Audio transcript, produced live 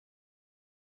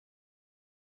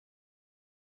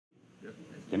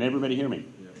Can everybody hear me?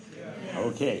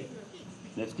 Okay,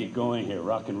 let's get going here,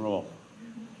 rock and roll.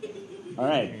 All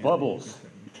right, bubbles.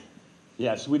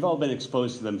 Yes, we've all been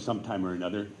exposed to them sometime or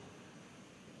another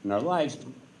in our lives,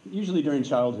 usually during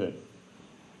childhood.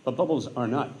 But bubbles are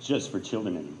not just for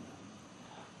children anymore.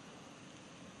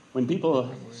 When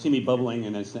people see me bubbling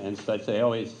and such, I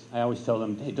always tell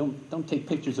them, hey, don't take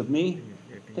pictures of me.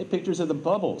 Take pictures of the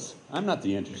bubbles. I'm not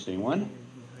the interesting one.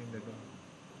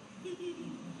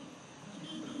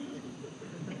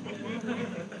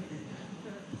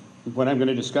 What I'm going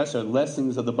to discuss are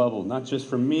lessons of the bubble, not just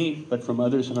from me, but from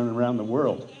others from around the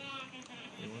world.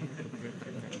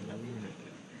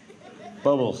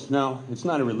 Bubbles. Now, it's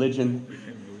not a religion,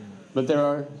 but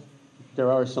there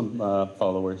are some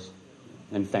followers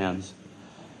and fans.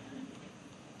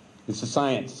 It's a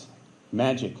science,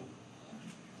 magic.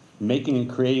 Making and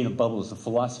creating a bubble is the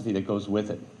philosophy that goes with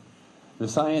it. The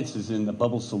science is in the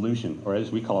bubble solution, or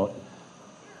as we call it,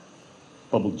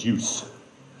 bubble juice.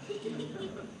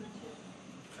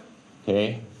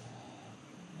 Okay?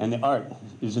 And the art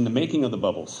is in the making of the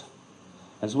bubbles,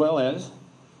 as well as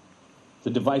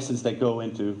the devices that go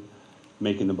into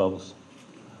making the bubbles.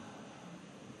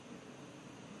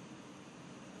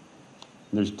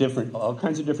 There's all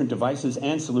kinds of different devices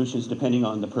and solutions depending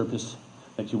on the purpose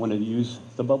that you want to use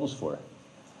the bubbles for.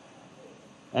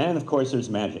 And of course there's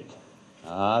magic.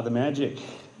 The magic.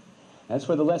 That's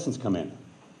where the lessons come in.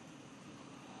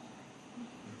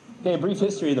 Okay, a brief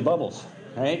history of the bubbles,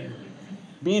 right?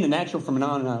 Being a natural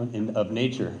phenomenon of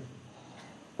nature,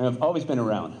 have always been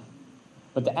around.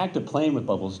 But the act of playing with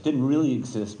bubbles didn't really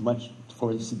exist much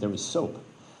before there was soap.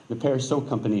 The Pear Soap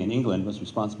Company in England was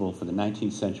responsible for the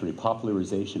 19th century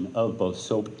popularization of both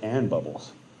soap and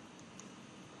bubbles.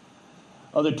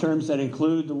 Other terms that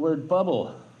include the word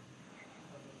bubble.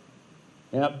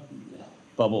 Yep,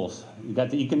 bubbles. You got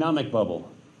the economic bubble,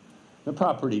 the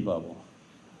property bubble.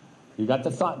 You got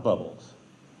the thought bubbles.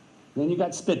 Then you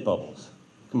got spit bubbles.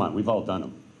 Come on, we've all done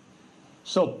them.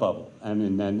 Soap bubble.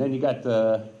 And then you got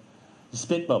the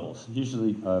spit bubbles,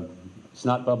 usually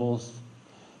snot bubbles.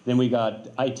 Then we got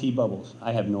IT bubbles.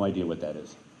 I have no idea what that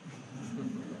is.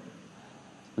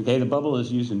 Okay, the bubble is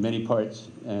used in many parts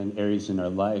and areas in our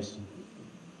lives.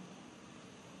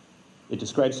 It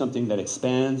describes something that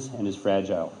expands and is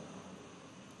fragile.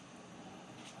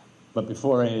 But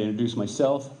before I introduce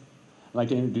myself, I'd like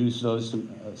to introduce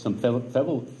some fellow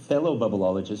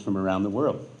bubbleologists from around the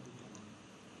world.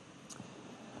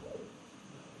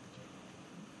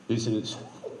 This is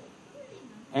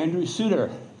Andrew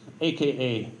Suter,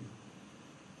 a.k.a.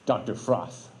 Dr.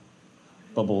 Froth,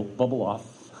 Bubbleologist.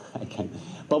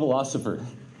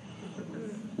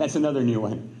 That's another new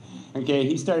one. Okay,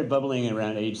 he started bubbling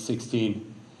around age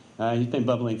 16. He's been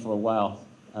bubbling for a while.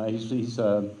 He's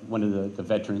one of the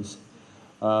veterans.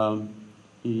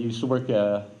 He used to work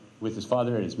with his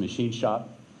father at his machine shop.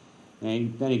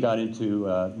 And then he got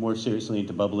more seriously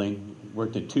into bubbling,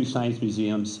 worked at 2 science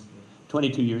museums,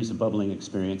 22 years of bubbling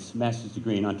experience, master's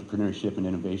degree in entrepreneurship and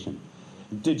innovation.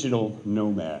 Digital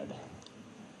nomad.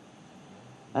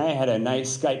 I had a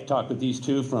nice Skype talk with these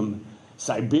two from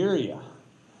Siberia.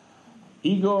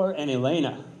 Igor and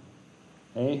Elena.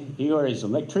 Okay? Igor is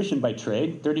an electrician by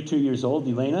trade, 32 years old.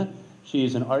 Elena, she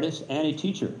is an artist and a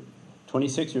teacher,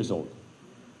 26 years old.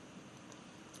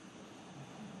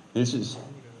 This is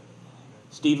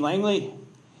Steve Langley.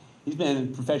 He's been a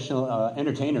professional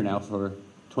entertainer now for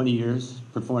 20 years,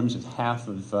 performs as half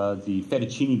of the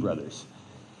Fettuccine Brothers.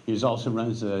 He also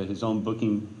runs his own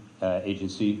booking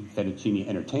agency, Fettuccine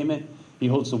Entertainment. He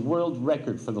holds the world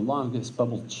record for the longest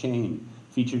bubble chain,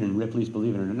 featured in Ripley's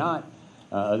Believe It or Not.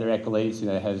 Other accolades,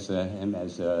 has him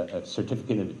as a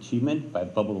certificate of achievement by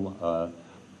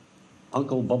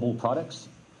Uncle Bubble Products.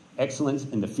 Excellence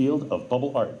in the field of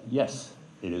bubble art. Yes,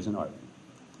 it is an art.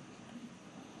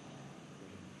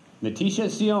 Natisha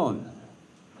Sion.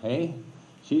 Okay?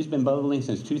 She's been bubbling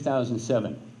since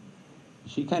 2007.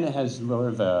 She kind of has more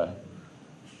of a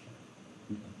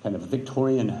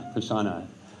Victorian persona.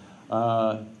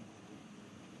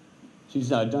 She's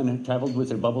traveled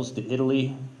with her bubbles to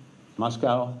Italy,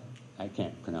 Moscow. I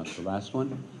can't pronounce the last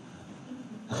one.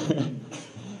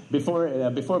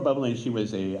 Before bubbling, she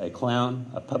was a clown,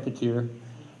 a puppeteer,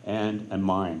 and a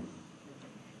mime.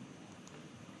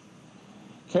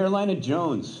 Carolina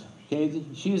Jones. Okay,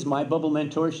 she is my bubble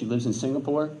mentor. She lives in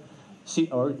Singapore,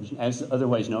 or as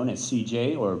otherwise known as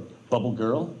CJ, or Bubble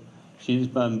Girl. She's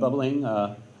been bubbling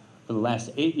for the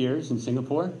last 8 years in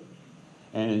Singapore,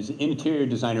 and is an interior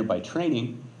designer by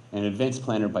training and events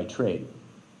planner by trade.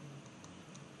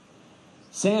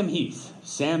 Sam Heath,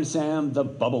 Sam the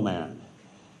Bubble Man.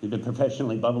 He's been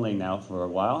professionally bubbling now for a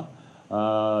while.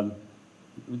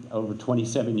 over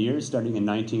 27 years, starting in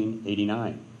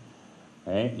 1989.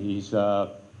 Okay? He's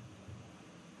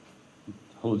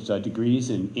holds degrees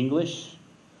in English,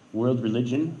 world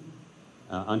religion,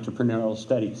 entrepreneurial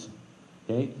studies.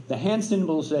 Okay? The hand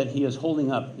symbols that he is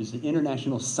holding up is the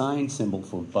international sign symbol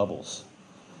for bubbles.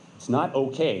 It's not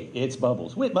okay, it's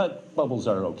bubbles. But bubbles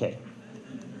are okay.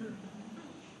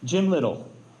 Jim Little.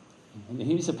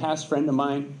 He's a past friend of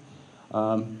mine.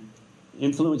 My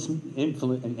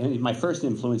first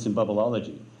influence in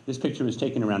bubbleology. This picture was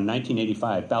taken around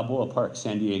 1985, Balboa Park,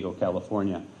 San Diego,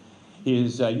 California. He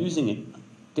is using a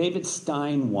David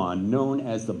Stein wand known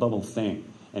as the bubble thing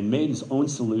and made his own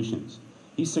solutions.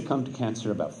 He succumbed to cancer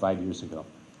about 5 years ago.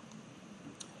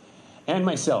 And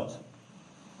myself,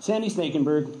 Sandy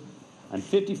Snakenberg. I'm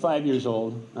 55 years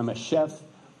old. I'm a chef,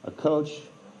 a coach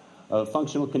of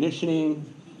functional conditioning,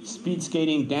 speed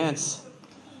skating, dance.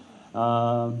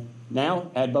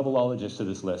 Now, add Bubbleologist to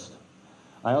this list.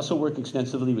 I also work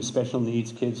extensively with special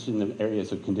needs kids in the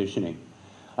areas of conditioning.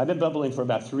 I've been bubbling for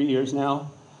about 3 years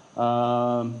now.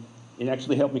 It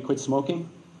actually helped me quit smoking.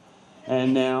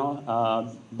 And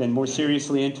now, been more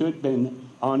seriously into it, been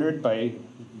honored by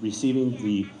receiving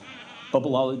the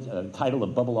title of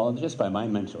Bubbleologist by my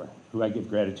mentor, who I give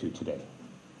gratitude today.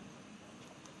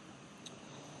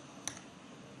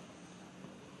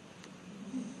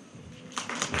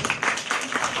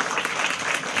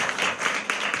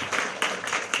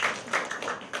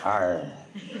 Arr.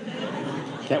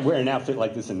 Can't wear an outfit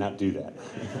like this and not do that.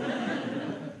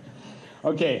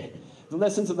 Okay, the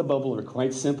lessons of the bubble are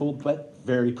quite simple, but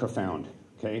very profound.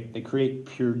 Okay, they create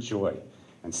pure joy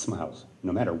and smiles,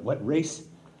 no matter what race,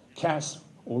 caste,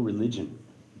 or religion.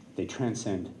 They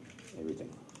transcend everything.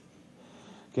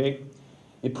 Okay,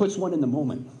 it puts one in the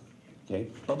moment. Okay,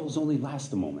 bubbles only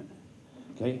last a moment.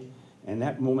 Okay, and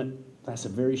that moment lasts a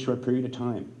very short period of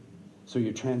time. So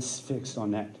you're transfixed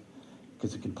on that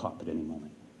because it can pop at any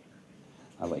moment.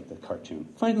 I like the cartoon.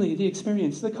 Finally, the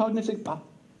experience, the cognitive pop.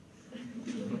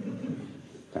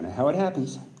 Kind of how it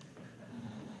happens.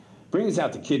 Brings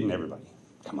out the kid in everybody.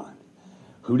 Come on.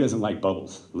 Who doesn't like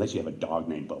bubbles? Unless you have a dog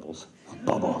named Bubbles.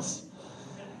 Bubbles.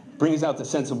 Brings out the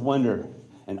sense of wonder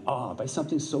and awe by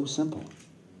something so simple.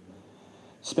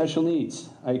 Special needs.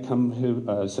 I come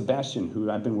to Sebastian, who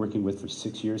I've been working with for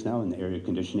 6 years now in the area of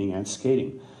conditioning and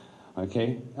skating.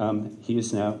 Okay, he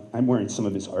is now, I'm wearing some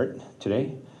of his art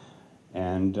today,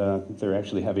 and they're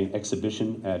actually having an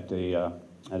exhibition at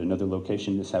another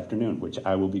location this afternoon, which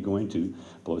I will be going to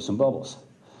blow some bubbles.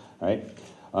 All right,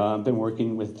 I've been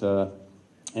working with, and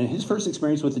his first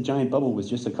experience with the giant bubble was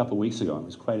just a couple weeks ago. It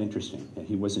was quite interesting, and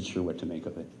he wasn't sure what to make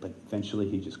of it, but eventually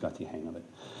he just got the hang of it.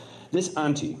 This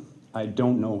auntie, I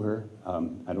don't know her.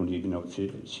 I don't even know if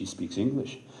she speaks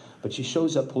English. But she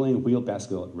shows up pulling a wheel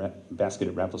basket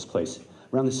at Raffles Place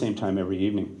around the same time every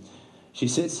evening. She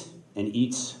sits and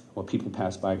eats while people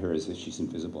pass by her as if she's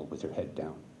invisible with her head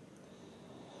down.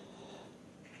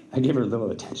 I give her a little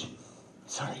attention.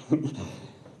 Sorry.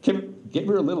 Give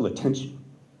her a little attention.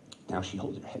 Now she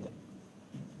holds her head up.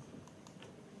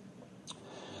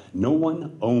 No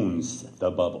one owns the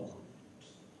bubble.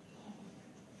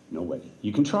 Nobody.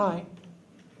 You can try,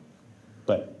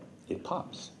 but it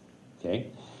pops,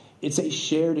 okay? It's a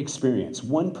shared experience.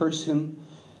 One person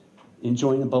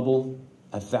enjoying a bubble,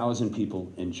 1,000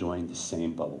 people enjoying the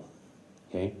same bubble,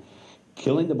 okay?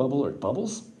 Killing the bubble or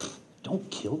bubbles, don't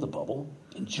kill the bubble.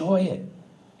 Enjoy it,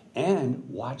 and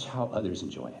watch how others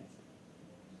enjoy it.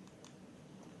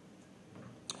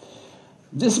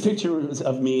 This picture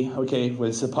of me, okay,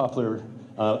 was popular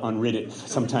on Reddit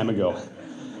some time ago.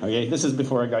 Okay, this is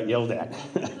before I got yelled at.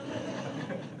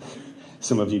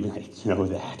 Some of you might know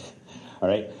that. All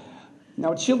right.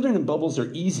 Now, children and bubbles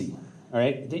are easy. All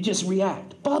right, they just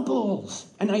react. Bubbles,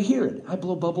 and I hear it. I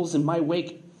blow bubbles in my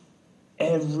wake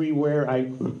everywhere I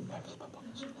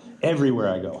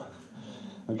go.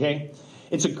 Okay,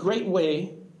 it's a great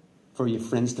way for your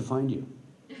friends to find you,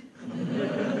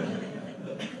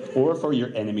 or for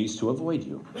your enemies to avoid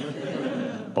you.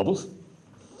 Bubbles.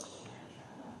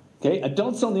 Okay,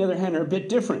 adults, on the other hand, are a bit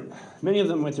different. Many of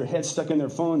them with their heads stuck in their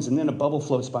phones, and then a bubble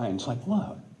floats by, and it's like,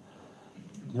 what?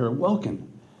 They're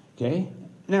awoken. Okay?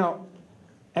 Now,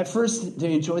 at first,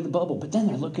 they enjoy the bubble, but then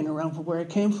they're looking around for where it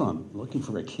came from, looking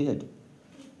for a kid.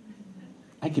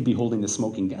 I could be holding the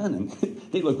smoking gun, and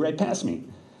they look right past me.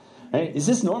 Right? Is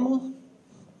this normal?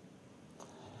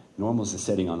 Normal is a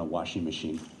setting on a washing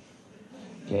machine.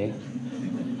 Okay?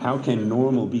 How can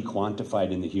normal be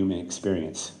quantified in the human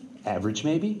experience? Average,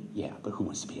 maybe? Yeah, but who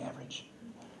wants to be average?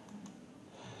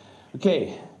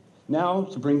 Okay, now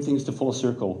to bring things to full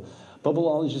circle,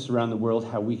 bubbleologists around the world,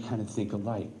 how we kind of think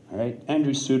alike, all right?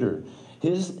 Andrew Suter,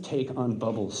 His take on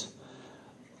bubbles: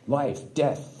 life,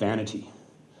 death, vanity.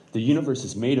 The universe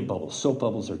is made of bubbles. Soap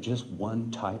bubbles are just one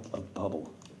type of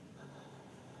bubble.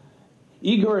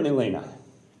 Igor and Elena.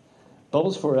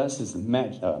 Bubbles for us is the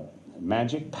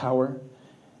magic, power,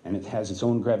 and it has its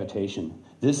own gravitation.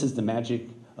 This is the magic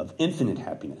of infinite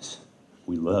happiness.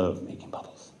 We love making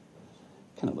bubbles.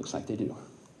 Kind of looks like they do.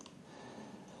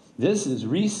 This is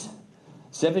Reese,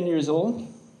 7 years old.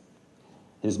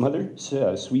 His mother,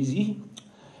 Sweezy,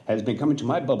 has been coming to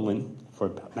my bubbling for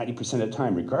about 90% of the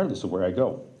time, regardless of where I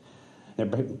go. They're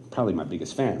probably my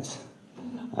biggest fans.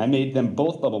 I made them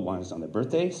both bubble wands on their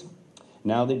birthdays.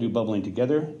 Now they do bubbling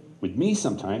together with me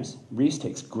sometimes. Reese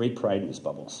takes great pride in his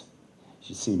bubbles. You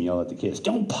should see him yell at the kids,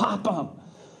 "Don't pop them!"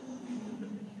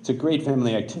 It's a great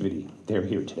family activity. They're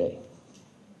here today.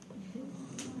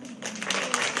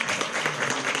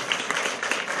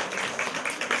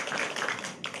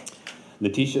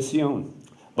 Letitia Sion.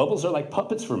 Bubbles are like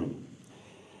puppets for me.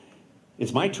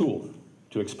 It's my tool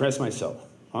to express myself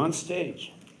on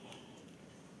stage.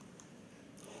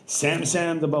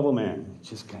 Sam the Bubble Man.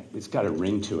 It's got a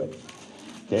ring to it.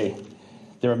 Okay?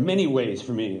 There are many ways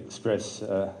for me to express,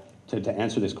 to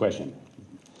answer this question.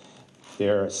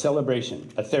 They're a celebration,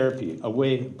 a therapy, a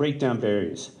way to break down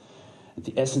barriers,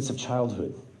 the essence of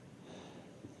childhood.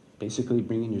 Basically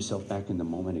bringing yourself back in the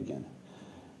moment again.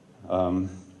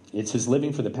 It's his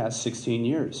living for the past 16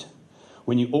 years.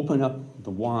 When you open up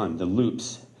the wand, the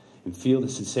loops, and feel the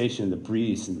sensation of the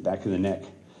breeze in the back of the neck,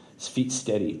 his feet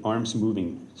steady, arms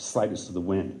moving, slightest of the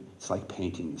wind. It's like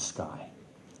painting the sky.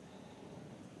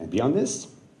 And beyond this,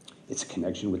 it's a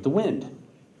connection with the wind.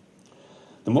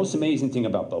 The most amazing thing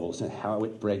about bubbles is how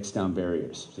it breaks down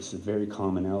barriers. This is a very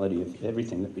commonality of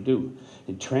everything that we do.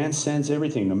 It transcends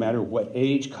everything, no matter what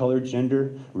age, color,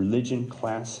 gender, religion,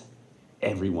 class.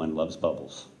 Everyone loves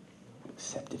bubbles,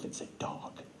 except if it's a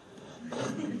dog.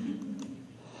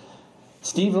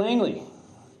 Steve Langley.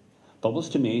 Bubbles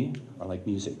to me are like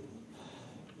music.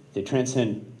 They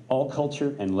transcend all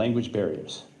culture and language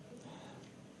barriers.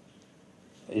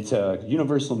 It's a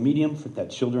universal medium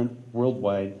that children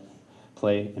worldwide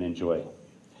play and enjoy.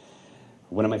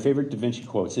 One of my favorite Da Vinci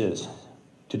quotes is,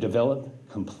 "To develop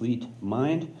complete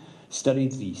mind, study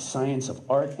the science of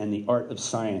art and the art of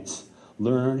science.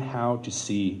 Learn how to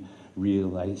see,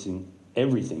 realizing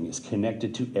everything is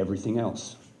connected to everything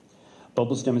else."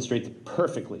 Bubbles demonstrate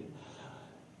perfectly.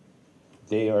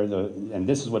 And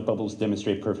this is what bubbles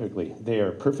demonstrate perfectly. They are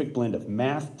a perfect blend of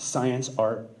math, science,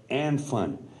 art, and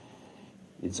fun.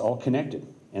 It's all connected,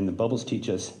 and the bubbles teach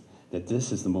us that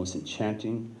this is the most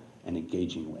enchanting and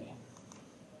engaging way.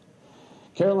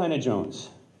 Carolina Jones.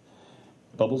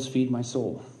 Bubbles feed my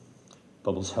soul.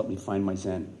 Bubbles help me find my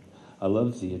zen. I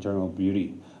love the eternal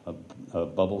beauty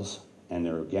of bubbles, and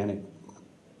their organic,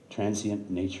 transient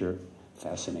nature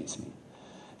fascinates me.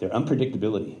 Their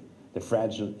unpredictability, their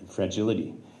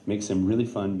fragility, makes them really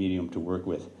fun medium to work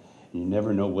with. And you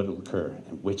never know what will occur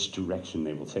and which direction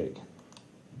they will take.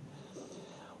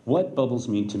 What bubbles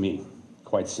mean to me?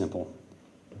 Quite simple.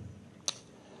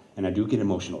 And I do get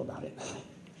emotional about it.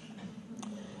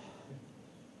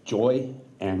 Joy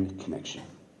and connection.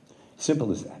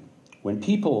 Simple as that. When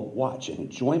people watch and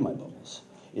enjoy my bubbles,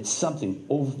 it's something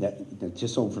that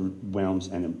just overwhelms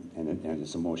and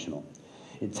is emotional.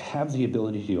 It's have the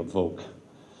ability to evoke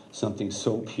something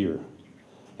so pure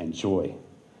and joy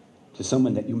to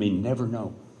someone that you may never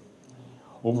know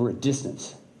over a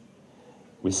distance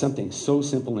with something so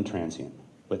simple and transient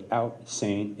without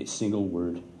saying a single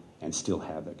word and still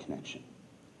have a connection.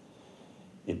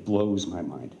 It blows my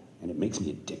mind and it makes me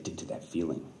addicted to that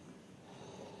feeling.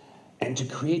 And to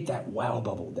create that wow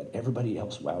bubble that everybody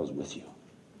else wows with you,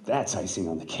 that's icing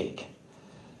on the cake.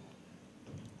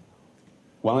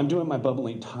 While I'm doing my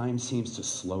bubbling, time seems to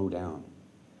slow down.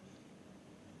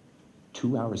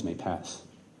 2 hours may pass.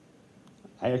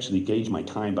 I actually gauge my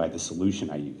time by the solution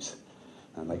I use.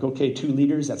 I'm like, okay, 2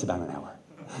 liters, that's about an hour.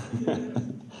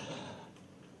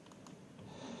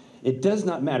 It does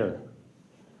not matter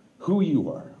who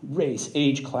you are, race,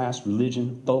 age, class,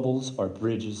 religion, bubbles are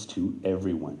bridges to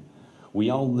everyone. We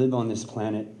all live on this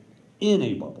planet in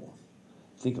a bubble.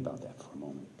 Think about that for a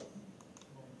moment.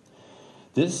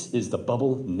 This is the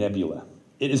Bubble Nebula.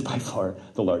 It is by far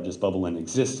the largest bubble in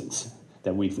existence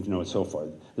that we've known so far.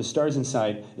 The stars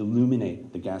inside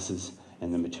illuminate the gases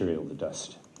and the material, the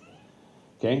dust.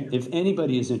 Okay? If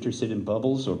anybody is interested in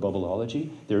bubbles or bubbleology,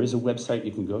 there is a website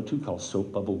you can go to called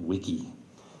Soap Bubble Wiki.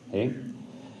 Okay?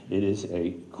 It is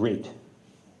a great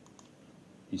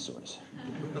resource.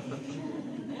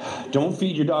 Don't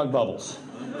feed your dog bubbles,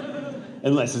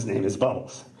 unless his name is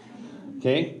Bubbles.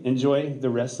 Okay? Enjoy the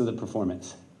rest of the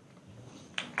performance.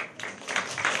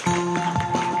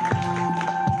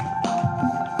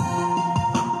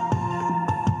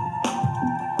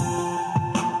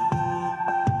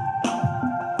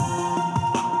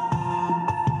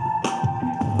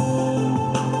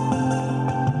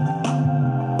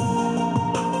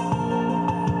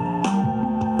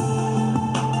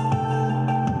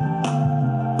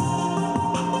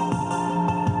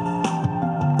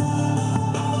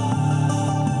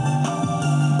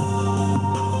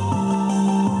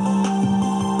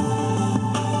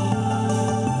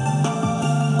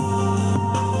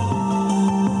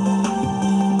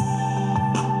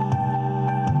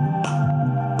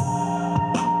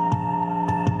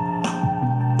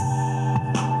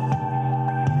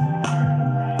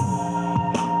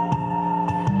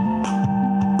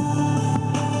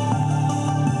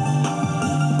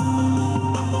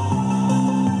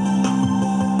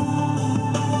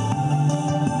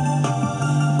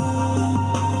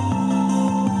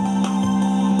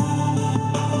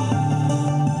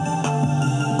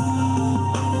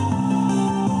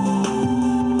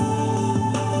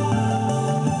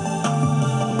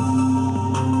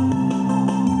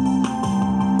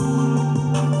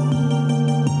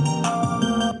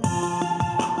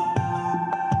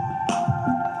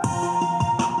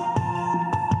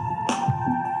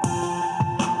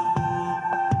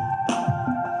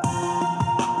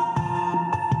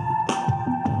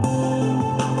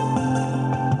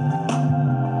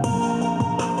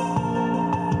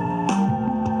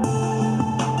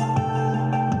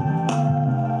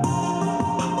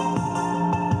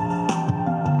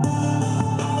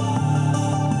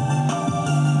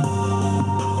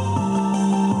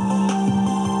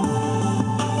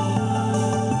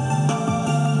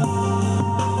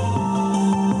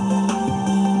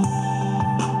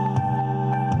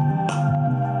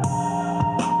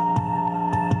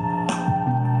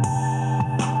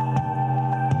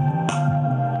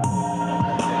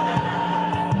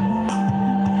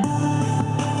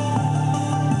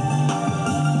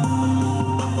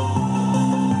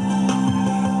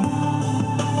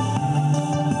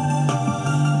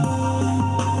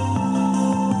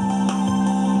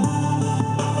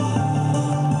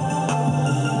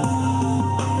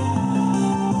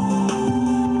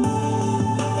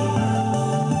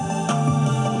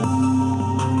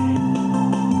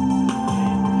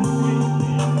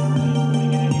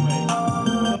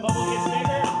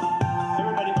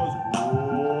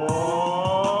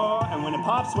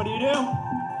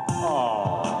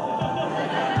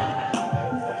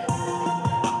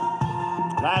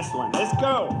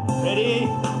 go. Ready?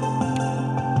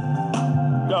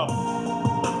 Go.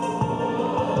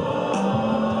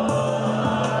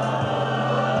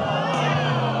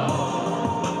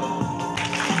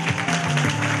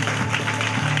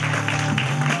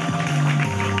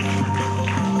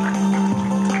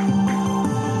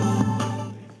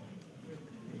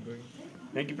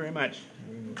 Thank you very much.